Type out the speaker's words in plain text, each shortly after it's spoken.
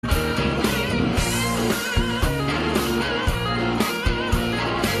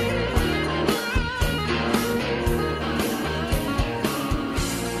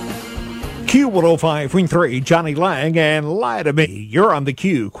Q105.3, Johnny Lang and Lie to Me. You're on the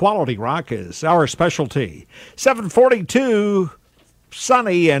Q. Quality rock is our specialty. 742,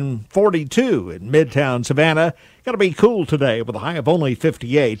 sunny and 42 in Midtown Savannah. Going to be cool today with a high of only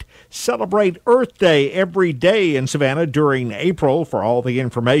 58. Celebrate Earth Day every day in Savannah during April. For all the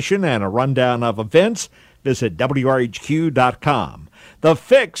information and a rundown of events, visit WRHQ.com. The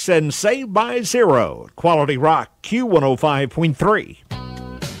Fix and Save by Zero. Quality rock, Q105.3.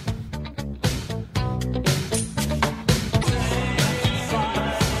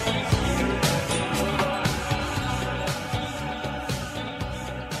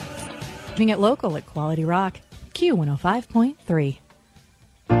 Keeping it local at Quality Rock, Q105.3.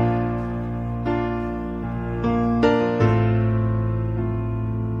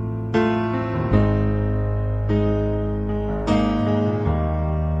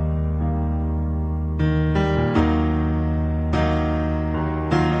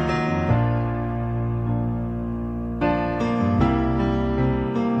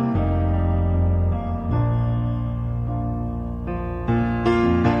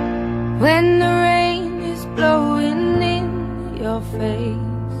 When the rain is blowing in your face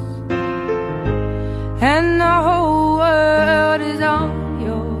and the whole world is on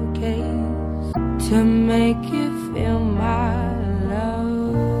your case to make you feel my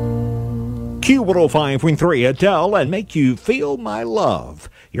love. Q105.3, Adele, and Make You Feel My Love.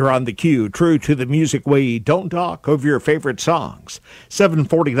 You're on the Q, true to the music we don't talk over your favorite songs.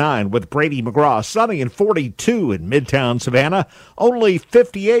 749 with Brady McGraw, sunny and 42 in Midtown Savannah. Only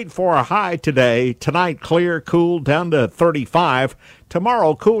 58 for a high today. Tonight, clear, cool, down to 35.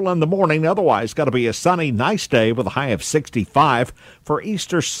 Tomorrow, cool in the morning. Otherwise, got to be a sunny, nice day with a high of 65. For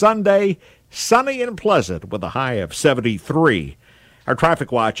Easter Sunday, sunny and pleasant with a high of 73. Our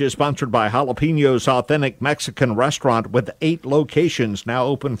traffic watch is sponsored by Jalapenos Authentic Mexican Restaurant with 8 locations now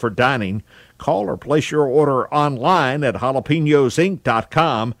open for dining. Call or place your order online at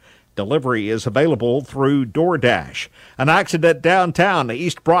jalapeноsinc.com. Delivery is available through DoorDash. An accident downtown,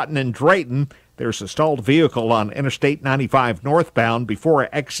 East Broughton and Drayton. There's a stalled vehicle on Interstate 95 northbound before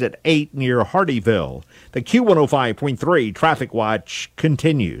exit 8 near Hardyville. The Q105.3 traffic watch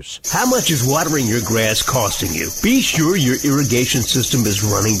continues. How much is watering your grass costing you? Be sure your irrigation system is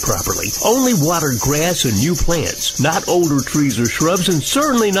running properly. Only water grass and new plants, not older trees or shrubs, and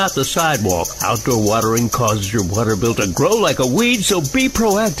certainly not the sidewalk. Outdoor watering causes your water bill to grow like a weed, so be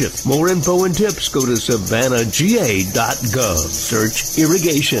proactive. More info and tips, go to savannahga.gov. Search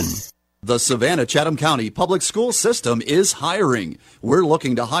irrigation. The Savannah Chatham County Public School System is hiring. We're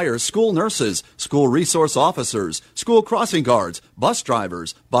looking to hire school nurses, school resource officers, school crossing guards, bus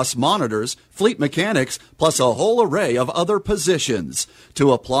drivers, bus monitors, fleet mechanics, plus a whole array of other positions.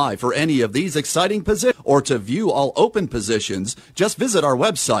 To apply for any of these exciting positions or to view all open positions, just visit our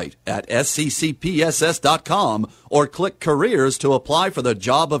website at sccpss.com or click Careers to apply for the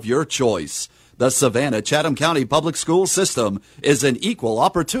job of your choice. The Savannah Chatham County Public School System is an equal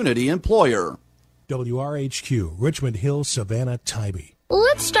opportunity employer. WRHQ, Richmond Hill, Savannah, Tybee.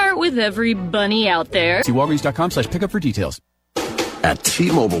 Let's start with every bunny out there. See Walgreens.com/pickup for details. At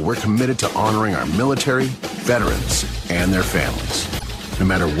T-Mobile, we're committed to honoring our military, veterans, and their families. No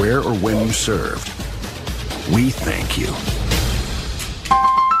matter where or when you served, we thank you.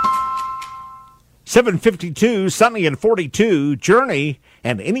 752, sunny and 42, Journey,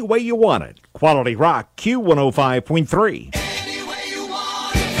 and Any Way You Want It. Quality Rock, Q105.3. Any way you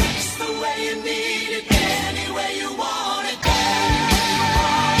want it, it's the way you need it. Any way you want it,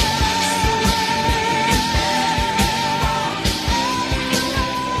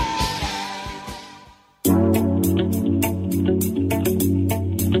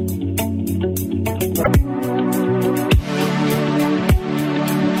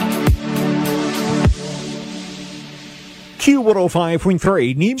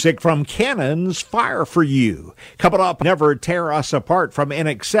 Q105.3, music from Cannon's Fire for You. Coming up, Never Tear Us Apart from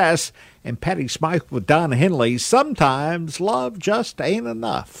INXS, and Patty Smythe with Don Henley. Sometimes love just ain't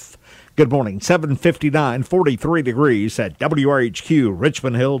enough. Good morning, 7:59, 43 degrees at WRHQ,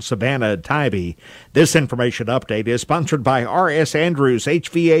 Richmond Hill, Savannah, Tybee. This information update is sponsored by R.S. Andrews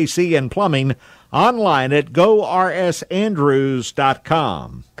HVAC and Plumbing, online at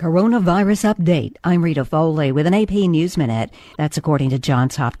gorsandrews.com. Coronavirus update. I'm Rita Foley with an AP News Minute. That's according to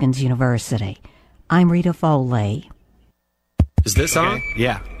Johns Hopkins University. I'm Rita Foley. Is this on?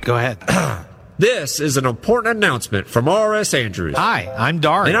 Yeah, go ahead. This is an important announcement from R.S. Andrews. Hi, I'm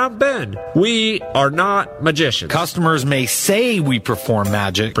Dari. And I'm Ben. We are not magicians. Customers may say we perform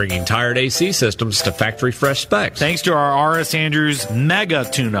magic, bringing tired AC systems to factory fresh specs. Thanks to our R.S. Andrews Mega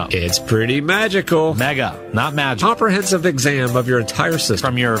Tune-Up. It's pretty magical. Mega, not magic. Comprehensive exam of your entire system.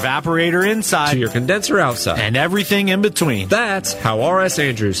 From your evaporator inside to your condenser outside. And everything in between. That's how R.S.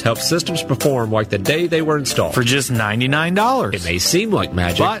 Andrews helps systems perform like the day they were installed. For just $99. It may seem like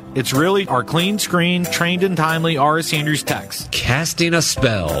magic, but it's really our clean screen, trained and timely R.S. Andrews techs. Casting a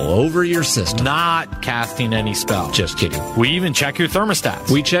spell over your system. Not casting any spell. Just kidding. We even check your thermostats.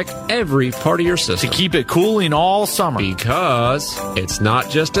 We check every part of your system. To keep it cooling all summer. Because it's not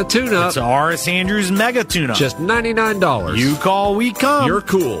just a tune-up. It's R.S. Andrews Mega Tune-Up. Just $99. You call, we come. You're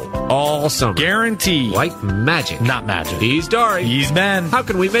cool all summer. Guaranteed. Like magic. Not magic. He's Dari. He's Ben. How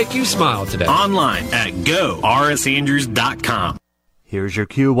can we make you smile today? Online at GoRSAndrews.com. Here's your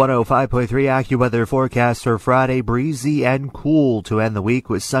Q105.3 AccuWeather forecast for Friday. Breezy and cool to end the week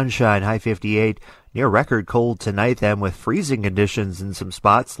with sunshine, high 58. Near record cold tonight then with freezing conditions in some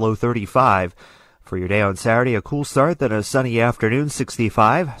spots, low 35. For your day on Saturday, a cool start, then a sunny afternoon,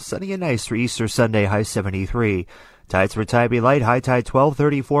 65. Sunny and nice for Easter Sunday, high 73. Tides for Tybee Light, high tide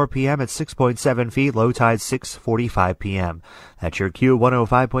 12:34 p.m. at 6.7 feet, low tide 6:45 p.m. That's your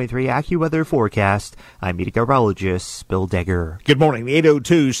Q105.3 AccuWeather forecast. I'm meteorologist Bill Degger. Good morning,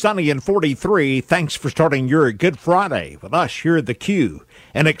 8:02, sunny and 43. Thanks for starting your Good Friday with us here at the Q.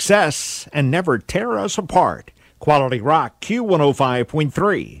 In excess and never tear us apart. Quality Rock,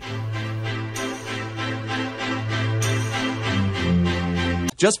 Q105.3.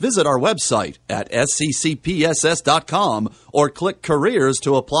 Just visit our website at sccpss.com or click Careers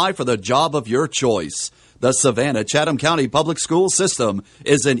to apply for the job of your choice. The Savannah-Chatham County Public School System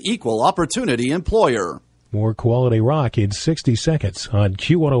is an equal opportunity employer. More Quality Rock in 60 seconds on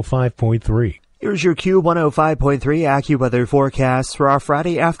Q105.3. Here's your Q105.3 AccuWeather forecast for our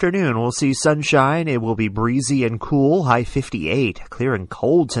Friday afternoon. We'll see sunshine. It will be breezy and cool, high 58. Clear and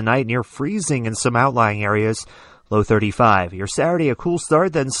cold tonight, near freezing in some outlying areas. Low 35. Your Saturday, a cool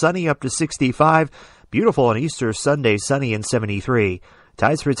start, then sunny up to 65. Beautiful on Easter Sunday, sunny and 73.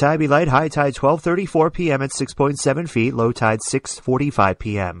 Tides for Tybee Light, high tide 12:34 p.m. at 6.7 feet, low tide 6:45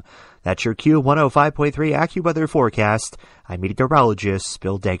 p.m. That's your Q105.3 AccuWeather forecast. I'm meteorologist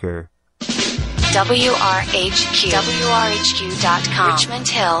Bill Degger. WRHQ, WRHQ.com, Richmond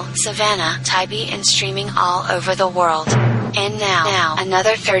Hill, Savannah, Tybee, and streaming all over the world. And now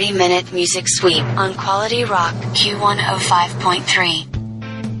another 30-minute music sweep on Quality Rock, Q105.3.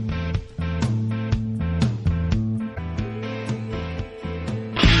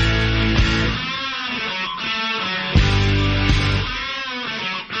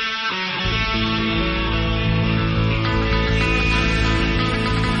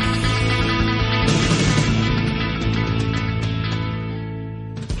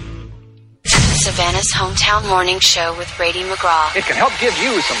 Savannah's hometown morning show with Brady McGraw. It can help give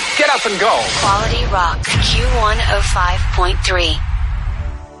you some get up and go. Quality Rock, Q105.3.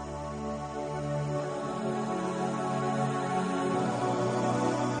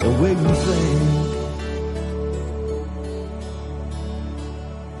 The way you think.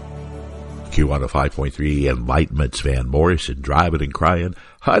 Q105.3 Enlightenment's Van Morrison, Driving and Crying,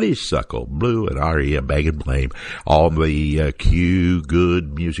 Honeysuckle, Blue, and R.E.M. Megan Blame on the Q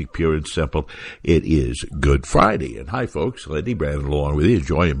Good Music, Pure and Simple. It is Good Friday. And hi, folks. Lindy Brandon along with you,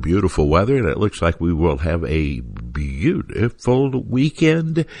 enjoying beautiful weather, and it looks like we will have a beautiful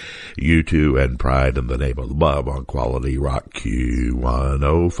weekend. You too, and Pride in the Name of Love on Quality Rock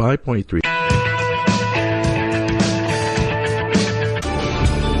Q105.3.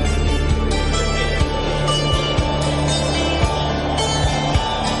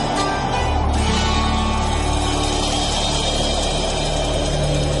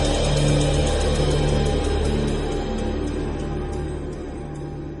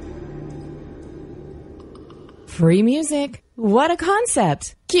 Free music. What a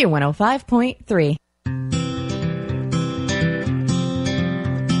concept. Q105.3.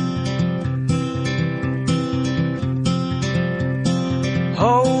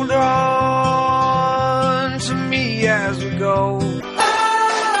 Hold on to me as we go.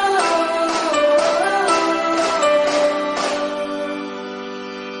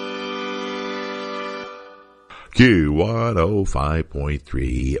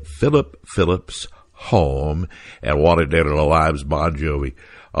 Q105.3 Philip Phillips Home and Wanted Dead or Alive's Bon Jovi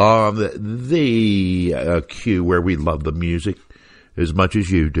on the Q, where we love the music as much as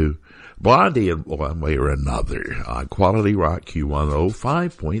you do. Blondie in one way or another on Quality Rock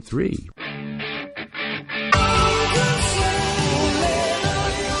Q105.3.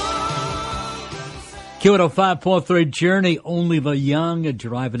 Q105.3 Journey, only the young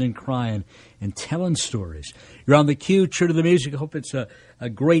driving and crying and telling stories. You're on the Q, true to the music. I hope it's a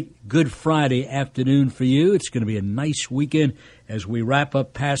great Good Friday afternoon for you. It's going to be a nice weekend as we wrap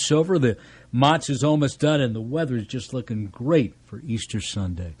up Passover. The matzah's almost done, and the weather is just looking great for Easter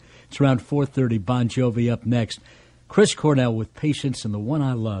Sunday. It's around 4:30. Bon Jovi up next. Chris Cornell with Patience and the One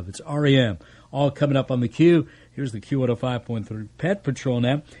I Love. It's R.E.M. all coming up on the Q. Here's the Q105.3 Pet Patrol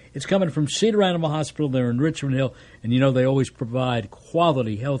now. It's coming from Cedar Animal Hospital there in Richmond Hill. And you know they always provide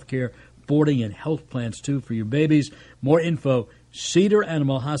quality health care, boarding, and health plans, too, for your babies. More info,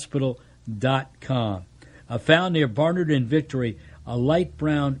 cedaranimalhospital.com. Found near Barnard and Victory, a light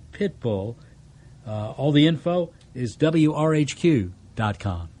brown pit bull. All the info is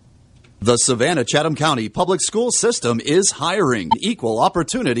WRHQ.com. The Savannah-Chatham County Public School System is hiring. Equal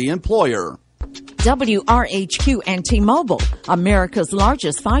opportunity employer. WRHQ and T-Mobile, America's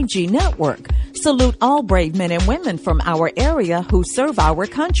largest 5G network. Salute all brave men and women from our area who serve our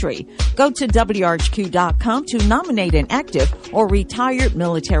country. Go to WRHQ.com to nominate an active or retired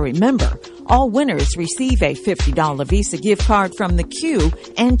military member. All winners receive a $50 Visa gift card from the Q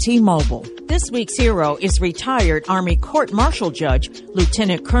and T-Mobile. This week's hero is retired Army Court Martial Judge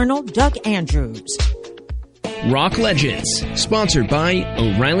Lieutenant Colonel Doug Andrews. Rock Legends, sponsored by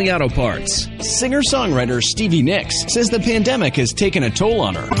O'Reilly Auto Parts. Singer-songwriter Stevie Nicks says the pandemic has taken a toll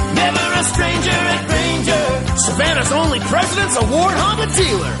on her. Never a stranger at Granger, Savannah's only President's Award Honda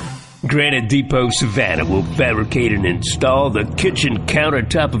dealer. Granite Depot Savannah will fabricate and install the kitchen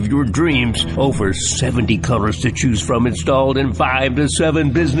countertop of your dreams. Over 70 colors to choose from, installed in 5 to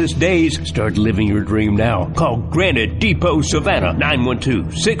 7 business days. Start living your dream now. Call Granite Depot Savannah,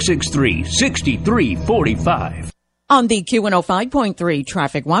 912-663-6345. On the Q105.3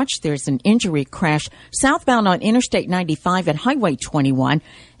 Traffic Watch, there's an injury crash southbound on Interstate 95 at Highway 21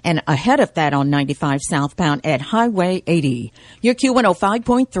 and ahead of that on 95 southbound at Highway 80. Your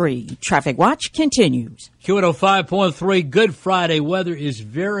Q105.3 Traffic Watch continues. Q105.3 Good Friday. Weather is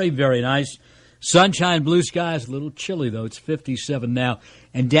very, very nice. Sunshine, blue skies, a little chilly though. It's 57 now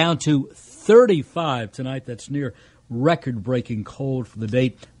and down to 35 tonight. That's near record-breaking cold for the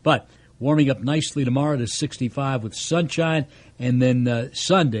date, but warming up nicely tomorrow to 65 with sunshine. And then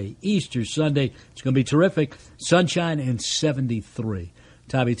Sunday, Easter Sunday, it's going to be terrific. Sunshine and 73.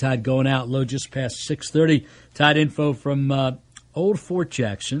 Tabby Tide going out low just past 6:30. Tide info from Old Fort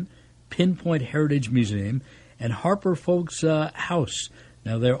Jackson, Pinpoint Heritage Museum, and Harper Folks House.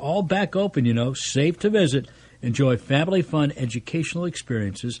 Now, they're all back open, you know, safe to visit. Enjoy family fun educational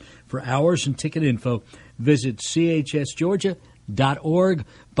experiences. For hours and ticket info, visit chsgeorgia.org.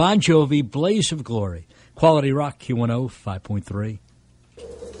 Bon Jovi, Blaze of Glory. Quality Rock, Q105.3.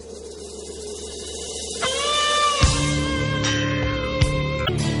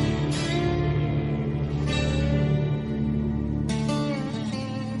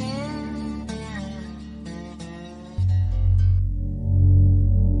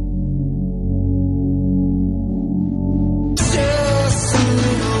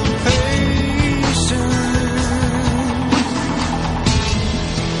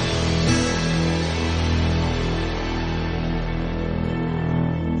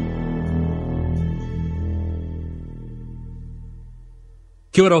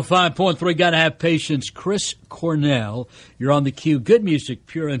 Q105.3, gotta have patience. Chris Cornell, you're on the Q. Good music,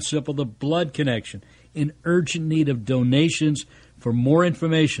 pure and simple. The Blood Connection, in urgent need of donations. For more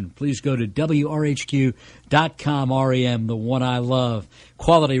information, please go to WRHQ.com. REM, the one I love.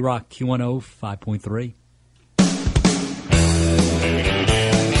 Quality Rock, Q105.3.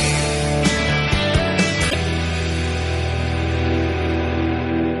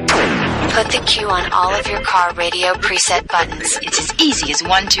 Put the Q on all of your car radio preset buttons. It's as easy as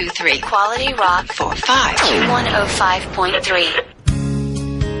 1, 2, 3. Quality Rock 4, 5. Q105.3.